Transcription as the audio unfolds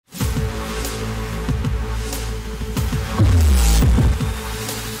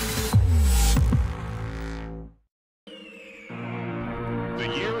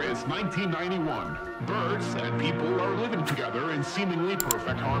1991. Birds and people are living together in seemingly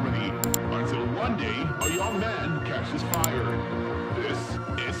perfect harmony, until one day a young man catches fire. This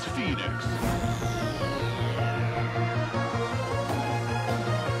is Phoenix.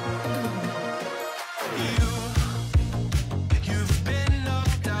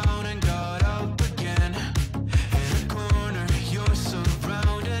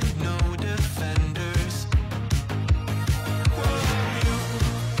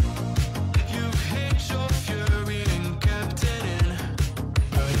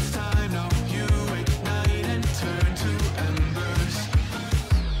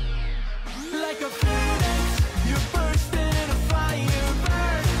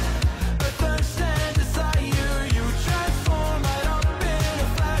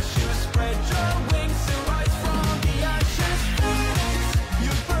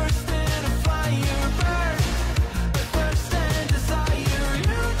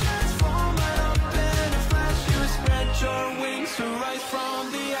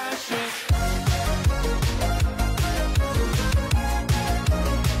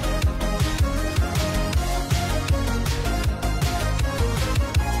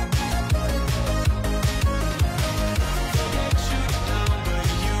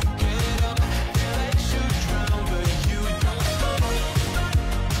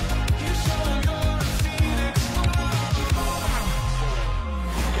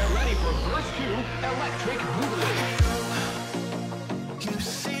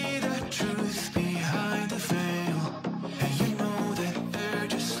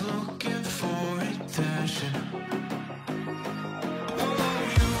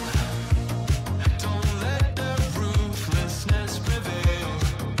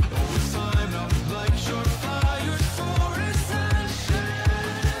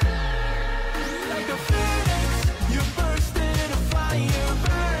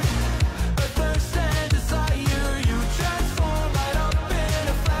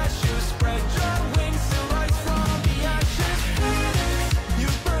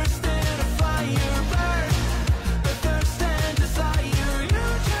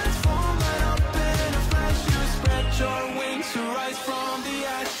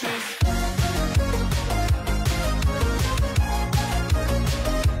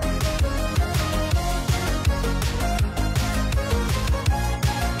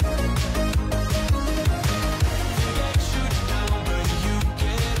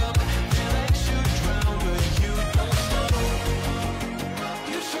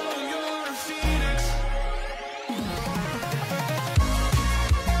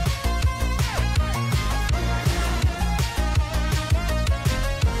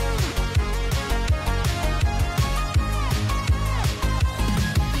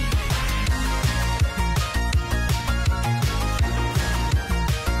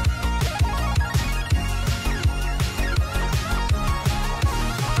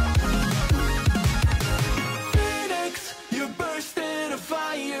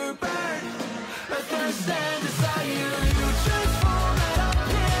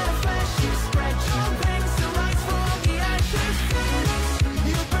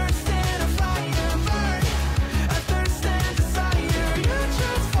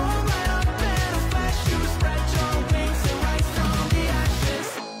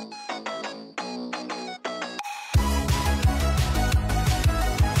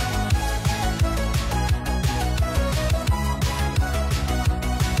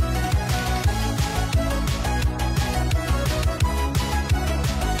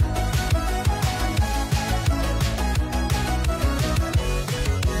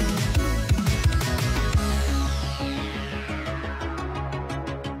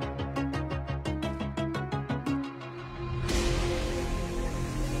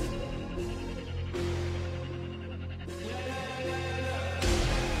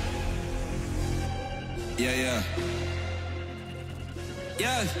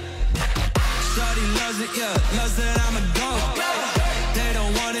 Yeah. Shawty loves it, yeah. Loves that I'm a dog. They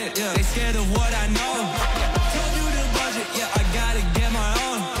don't want it, yeah. They scared of what I know. Told you the budget, yeah. I gotta get my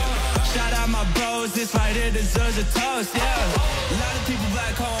own. Shout out my bros, this right here deserves a toast, yeah. A lot of people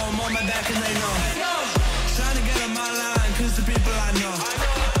back home on my back and they know. Trying to get on my line, cause the people I know.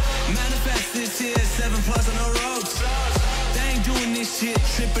 Manifest this year, 7+ on the ropes. They ain't doing this shit,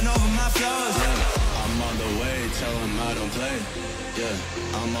 tripping over my flows. I'm on the way, tell them I don't play. Yeah,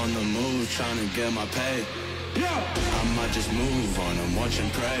 I'm on the move, trying to get my pay. I might just move on and watch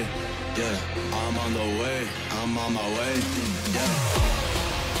and pray. Yeah, I'm on the way, I'm on my way. Yeah.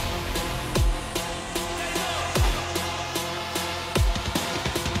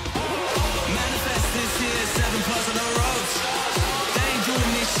 Manifest this year, 7+ on the ropes. They ain't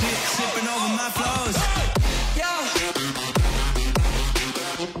doing this shit, sipping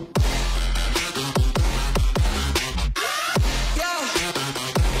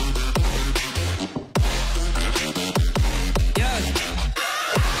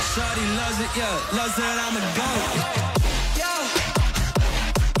Love said I'm a goat. Yeah.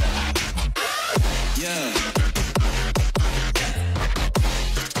 Yeah.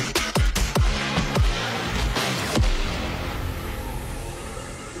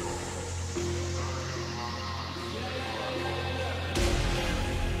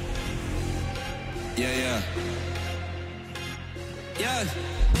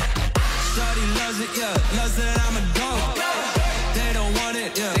 Shawty loves it, yeah. Loves that I'm a goat. They don't want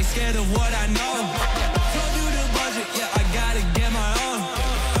it, yeah. They scared of what I know. Told you the budget, yeah. I gotta get my own.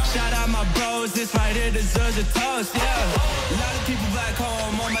 Shout out my bros, this right here deserves a toast, yeah. A lot of people back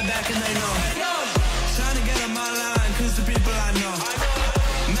home on my back and they know. Trying to get on my line, cause the people I know.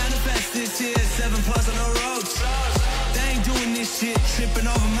 Manifest this year, 7+ on the ropes. They ain't doing this shit, tripping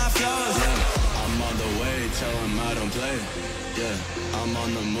over my flows, yeah. I'm on the way, tell them I don't play. Yeah, I'm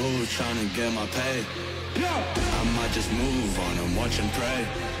on the move, trying to get my pay. I might just move on and watch and pray.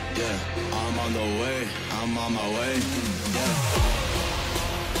 Yeah, I'm on the way, I'm on my way. Yeah.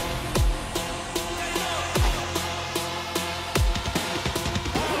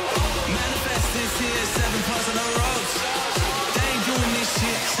 Manifest this here, 7+ on the ropes. They ain't doing this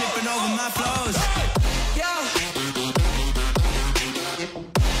shit, tripping over my flows.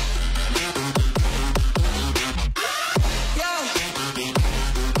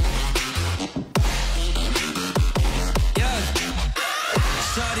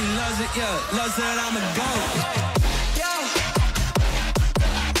 Yeah, love said I'm a goat.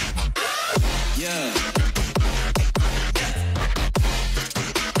 Yeah.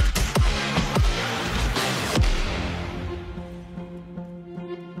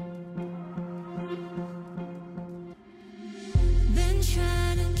 Been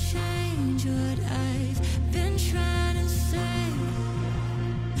trying to change what I've been trying to say.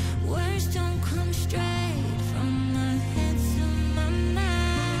 Words don't come straight from my head to my mouth.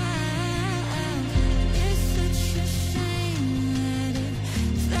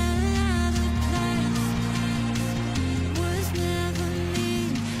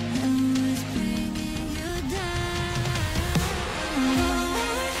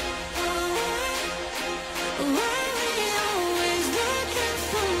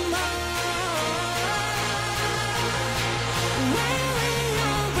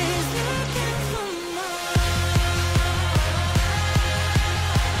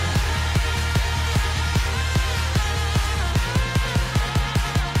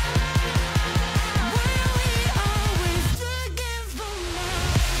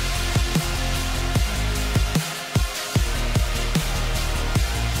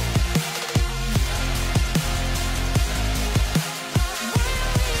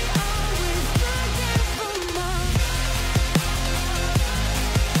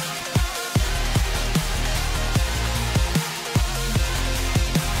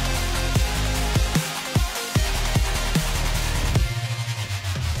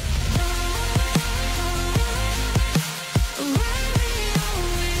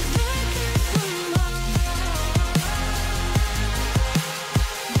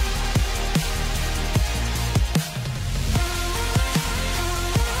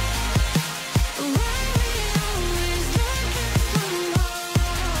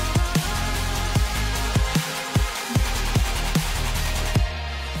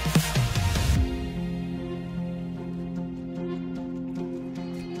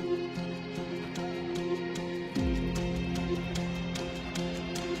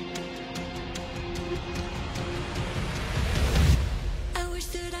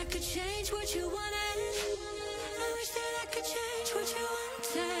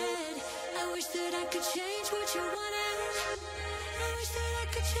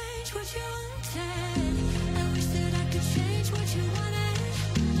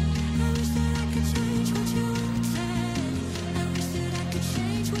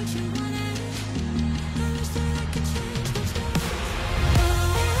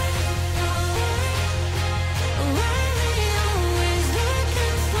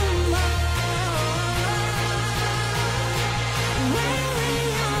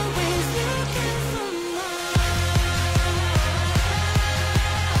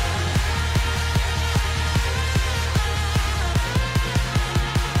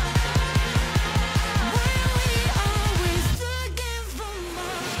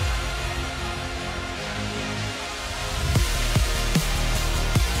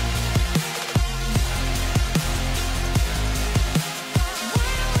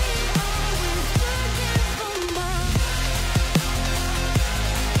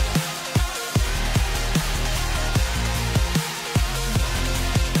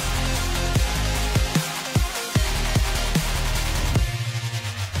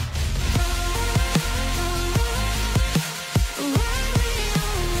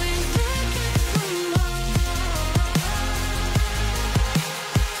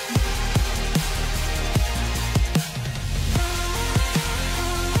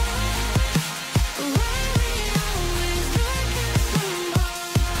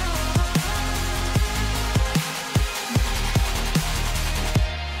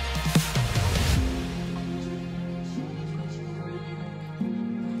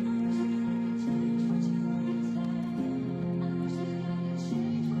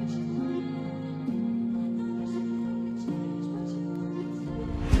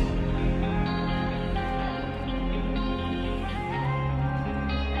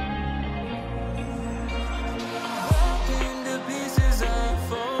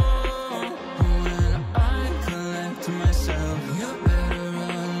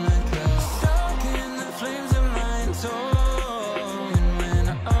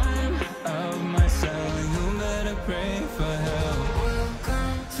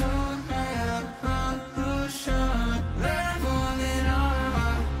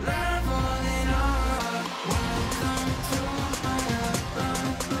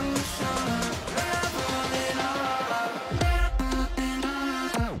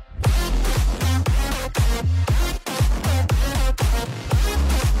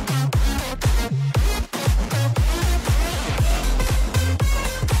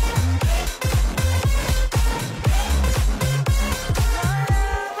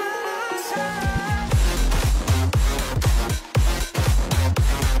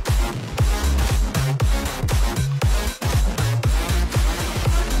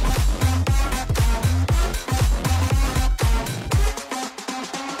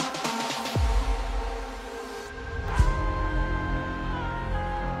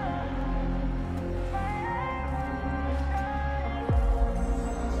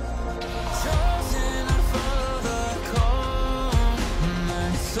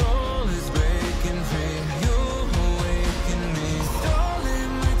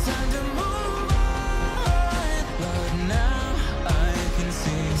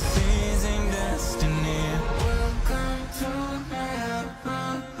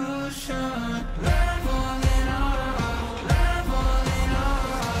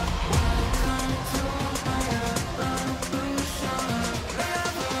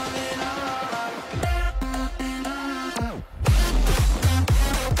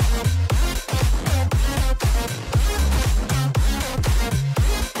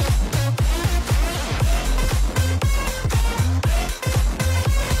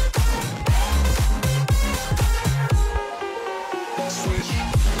 switch.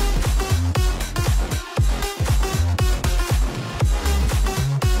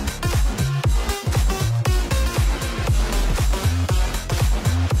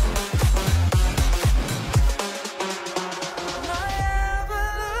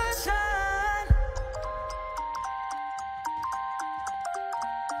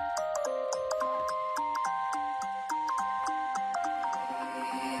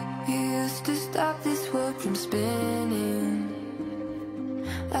 You used to stop this world from spinning.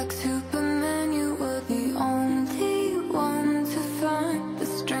 Like Superman, you were the only one to find the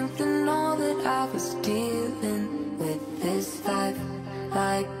strength in all that I was dealing with. This life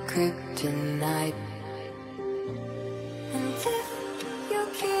like kryptonite. And if you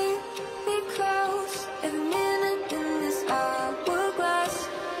keep me close, every minute in this hourglass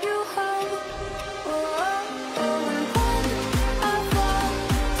you hold. Oh, oh, oh, and when I fall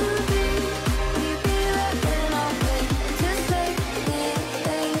too deep, we'll be right in our way. Just like me,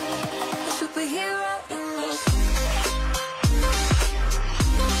 a superhero in your sleep.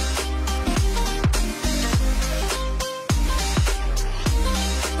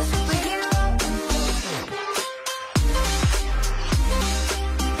 A superhero in your sleep.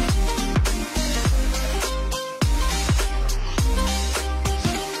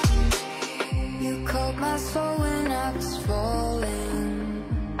 You caught my soul when I was falling.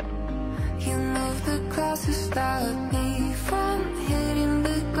 You moved the clouds to stop me from hitting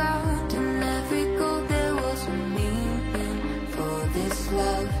the ground. And every goal there was a meaning. For this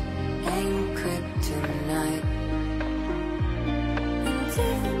love ain't kryptonite. And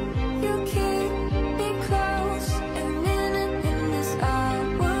if you keep me close, every minute in this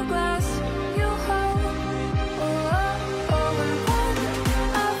hourglass you hold. Oh, oh, oh, and when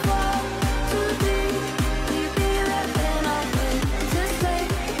I fall too deep, we'll be right in our way. Just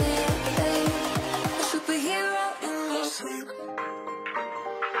like me, a superhero in your sleep.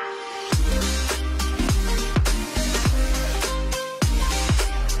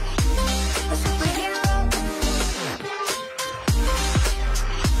 A superhero in your sleep.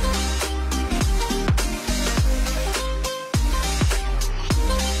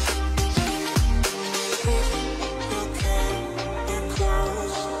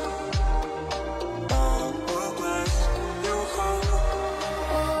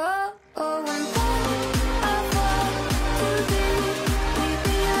 Oh, oh, and when I fall too deep, we'll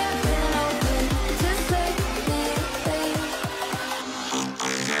be right in our way. Just like me,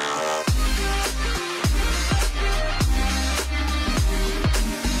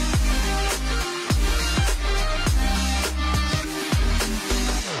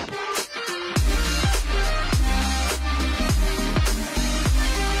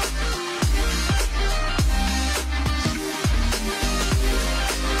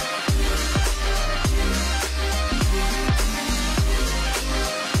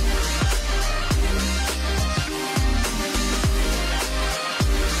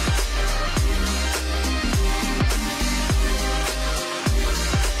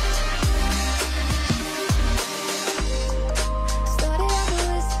 started out a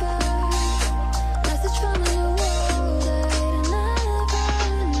whisper, message from the world I'd never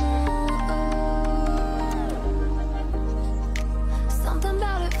known. Something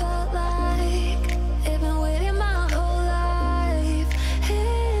about it felt like it'd been waiting my whole life.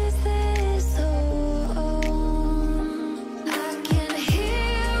 Is this home? I can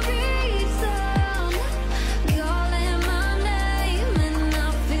hear it sound calling my name, and I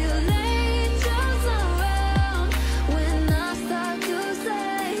feel angels around when I start to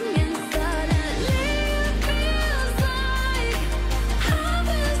sing. And suddenly it feels like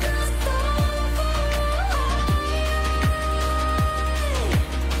heaven's not so far away.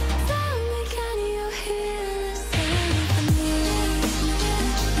 Tell me, can you hear the symphony?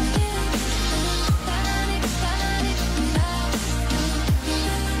 Panic, panic,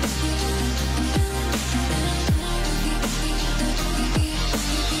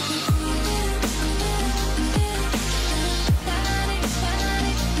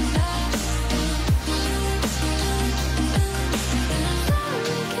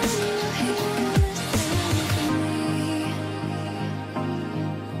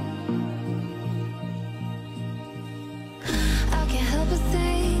 I can't help but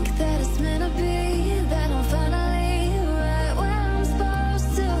think that it's meant to be, that I'm finally right where I'm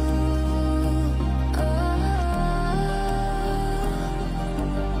supposed to.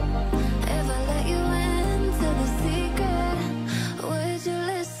 If I let you into the secret, would you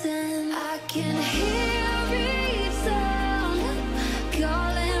listen? I can hear it sound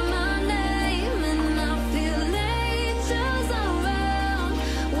calling my name, and I feel angels around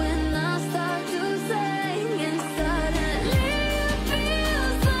when I start to sing. And suddenly it feels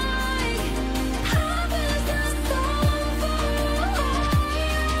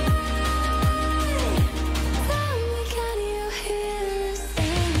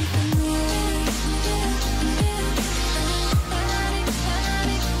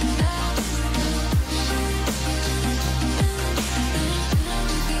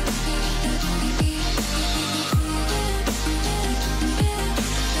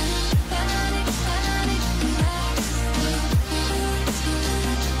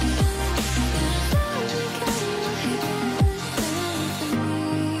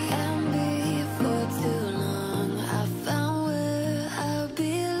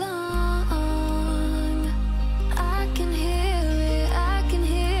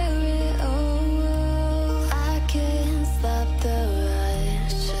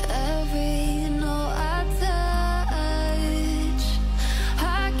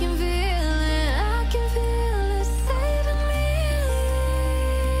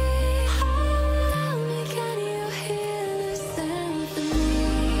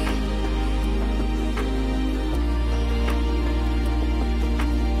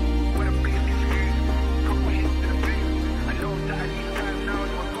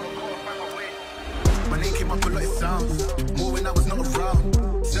name came up a lot, it sounds more when I was not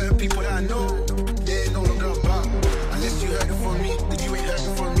around. Certain people that I know, they ain't no longer about. Unless you heard it from me, then you ain't heard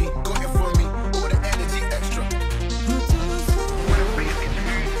it from me. Got it from me, all the energy extra. When I'm facing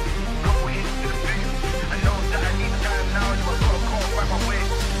you, couple hits to the face. I know that I need time now, so I gotta go and find my way.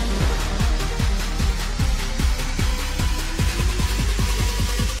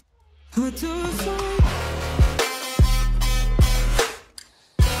 What do I find?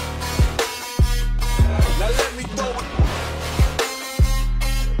 Now let me throw it.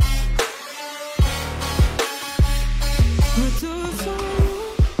 What do I find?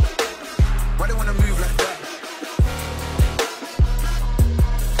 Why they wanna move like that?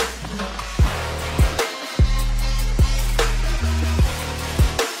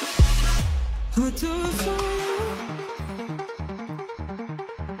 What do I find?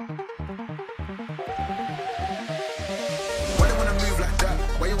 Why they wanna move like that?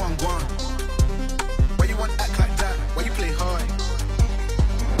 Why you want one? Why you want act like that? Why you play hard?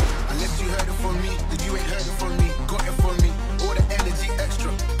 Unless you heard it from me, then you ain't heard it from me. Got it from me, all the energy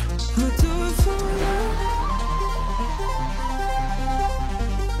extra. What do I find?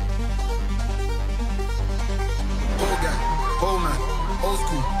 Old guy, old man, old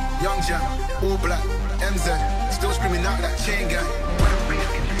school, young jam, all black, MZ, still screaming out that chain gang.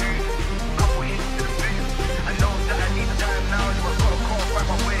 Couple hits to the face. I know that I need time now, so I gotta go and find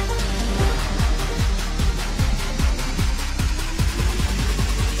my way.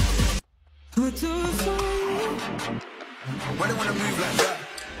 What do I find? Why they wanna move like that?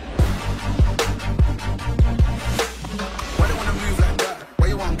 Why they wanna move like that? Why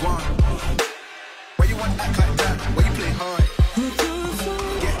you want one? Why you want act like that? Why you play hard? What do I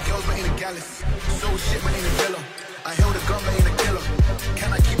find? Get girls but ain't a gallus. So shit but ain't a killer. I held a gun but ain't a killer.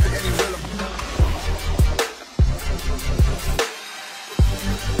 Can I keep it any realer?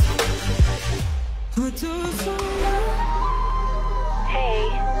 What do I find? Hey,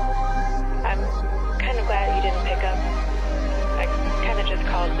 I'm kind of glad you didn't pick up. I kind of just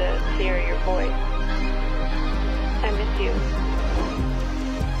called to hear your voice. I miss you.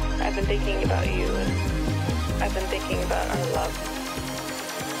 I've been thinking about you, and I've been thinking about our love,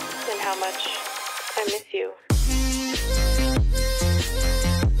 and how much I miss you.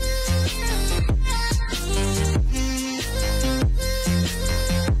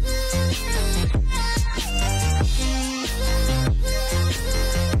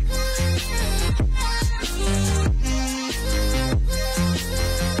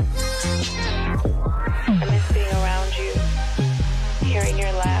 I miss being around you, hearing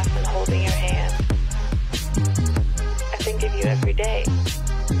your laugh and holding your hand. I think of you every day.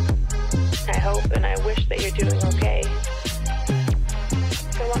 I hope and I wish that you're doing okay.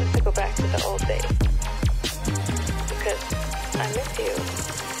 I want us to go back to the old days, because I miss you,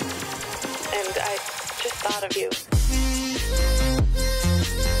 and I just thought of you.